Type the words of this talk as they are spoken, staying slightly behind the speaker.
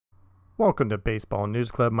Welcome to Baseball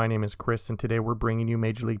News Club. My name is Chris, and today we're bringing you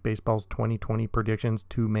Major League Baseball's 2020 predictions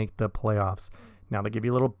to make the playoffs. Now, to give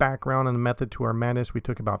you a little background on the method to our madness, we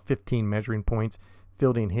took about 15 measuring points: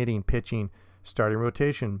 fielding, hitting, pitching, starting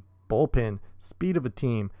rotation, bullpen, speed of a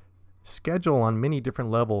team, schedule on many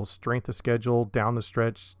different levels, strength of schedule, down the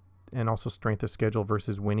stretch, and also strength of schedule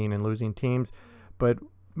versus winning and losing teams. But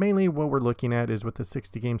mainly what we're looking at is with the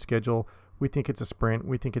 60-game schedule, we think it's a sprint.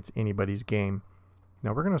 We think it's anybody's game.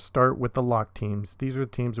 Now we're going to start with the lock teams. These are the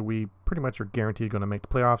teams that we pretty much are guaranteed going to make the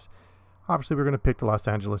playoffs. Obviously, we're going to pick the Los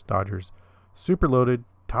Angeles Dodgers. Super loaded,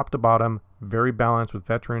 top to bottom, very balanced with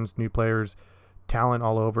veterans, new players, talent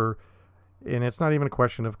all over. And it's not even a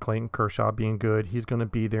question of Clayton Kershaw being good. He's going to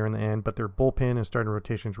be there in the end, but their bullpen and starting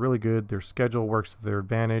rotation is really good. Their schedule works to their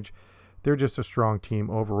advantage. They're just a strong team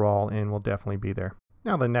overall and will definitely be there.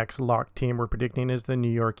 Now the next lock team we're predicting is the New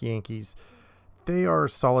York Yankees. They are a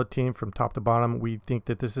solid team from top to bottom. We think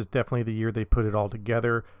that this is definitely the year they put it all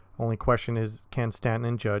together. Only question is, can Stanton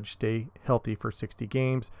and Judge stay healthy for 60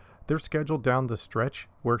 games? Their schedule down the stretch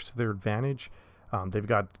works to their advantage. They've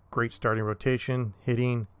got great starting rotation,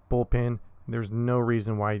 hitting, bullpen. There's no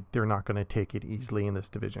reason why they're not going to take it easily in this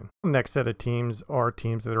division. The next set of teams are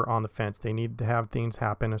teams that are on the fence. They need to have things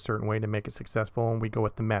happen a certain way to make it successful, and we go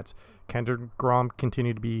with the Mets. Can DeGrom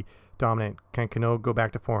continue to be dominant? Can Cano go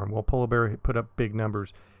back to form? Will Polar Bear put up big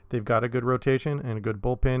numbers? They've got a good rotation and a good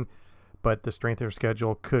bullpen, but the strength of their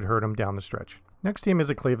schedule could hurt them down the stretch. Next team is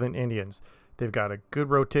the Cleveland Indians. They've got a good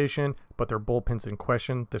rotation, but their bullpen's in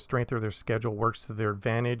question. The strength of their schedule works to their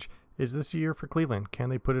advantage. Is this a year for Cleveland? Can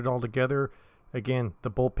they put it all together? Again, the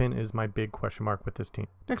bullpen is my big question mark with this team.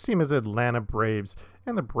 Next team is Atlanta Braves,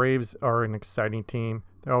 and the Braves are an exciting team.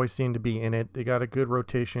 They always seem to be in it. They got a good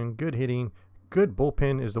rotation, good hitting, good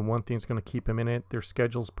bullpen is the one thing that's going to keep them in it. Their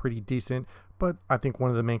schedule's pretty decent, but I think one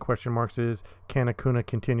of the main question marks is, can Acuna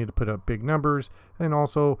continue to put up big numbers? And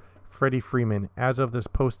also Freddie Freeman. As of this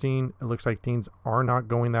posting, it looks like things are not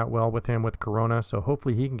going that well with him with Corona, so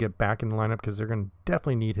hopefully he can get back in the lineup because they're going to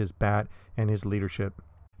definitely need his bat and his leadership.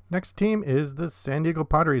 Next team is the San Diego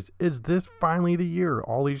Padres. Is this finally the year?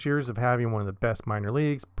 All these years of having one of the best minor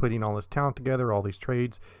leagues, putting all this talent together, all these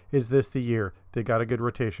trades, is this the year? They got a good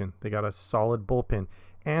rotation. They got a solid bullpen,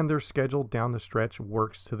 and their schedule down the stretch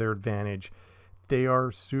works to their advantage. They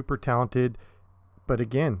are super talented, but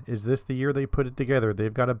again, is this the year they put it together?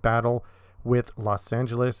 They've got a battle with Los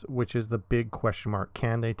Angeles, which is the big question mark.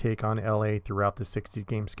 Can they take on LA throughout the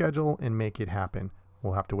 60-game schedule and make it happen?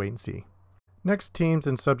 We'll have to wait and see. Next teams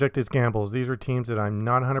and subject is gambles. These are teams that I'm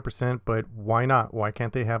not 100%, but why not? Why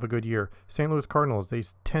can't they have a good year? St. Louis Cardinals, they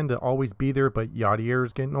tend to always be there, but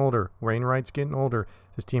Yadier's getting older. Wainwright's getting older.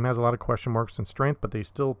 This team has a lot of question marks and strength, but they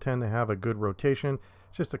still tend to have a good rotation.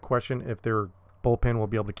 It's just a question if their bullpen will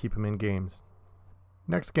be able to keep them in games.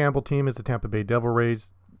 Next gamble team is the Tampa Bay Devil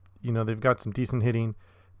Rays. You know, they've got some decent hitting.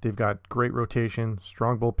 They've got great rotation,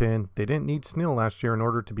 strong bullpen. They didn't need Snell last year in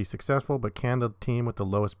order to be successful, but can the team with the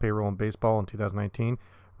lowest payroll in baseball in 2019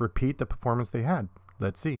 repeat the performance they had?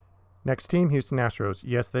 Let's see. Next team, Houston Astros.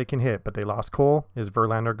 Yes, they can hit, but they lost Cole. Is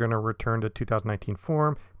Verlander going to return to 2019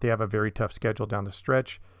 form? They have a very tough schedule down the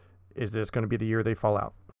stretch. Is this going to be the year they fall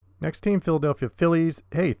out? Next team, Philadelphia Phillies.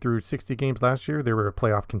 Hey, through 60 games last year, they were a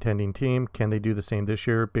playoff contending team. Can they do the same this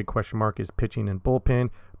year? Big question mark is pitching and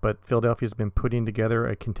bullpen, but Philadelphia's been putting together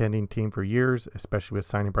a contending team for years, especially with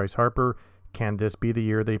signing Bryce Harper. Can this be the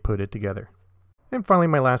year they put it together? And finally,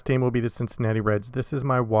 my last team will be the Cincinnati Reds. This is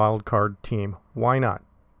my wild card team. Why not?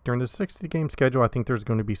 During the 60-game schedule, I think there's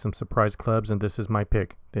going to be some surprise clubs, and this is my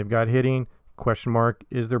pick. They've got hitting. Question mark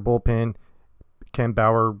is their bullpen. Can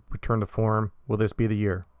Bauer return to form? Will this be the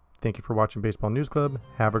year? Thank you for watching Baseball News Club.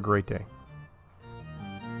 Have a great day.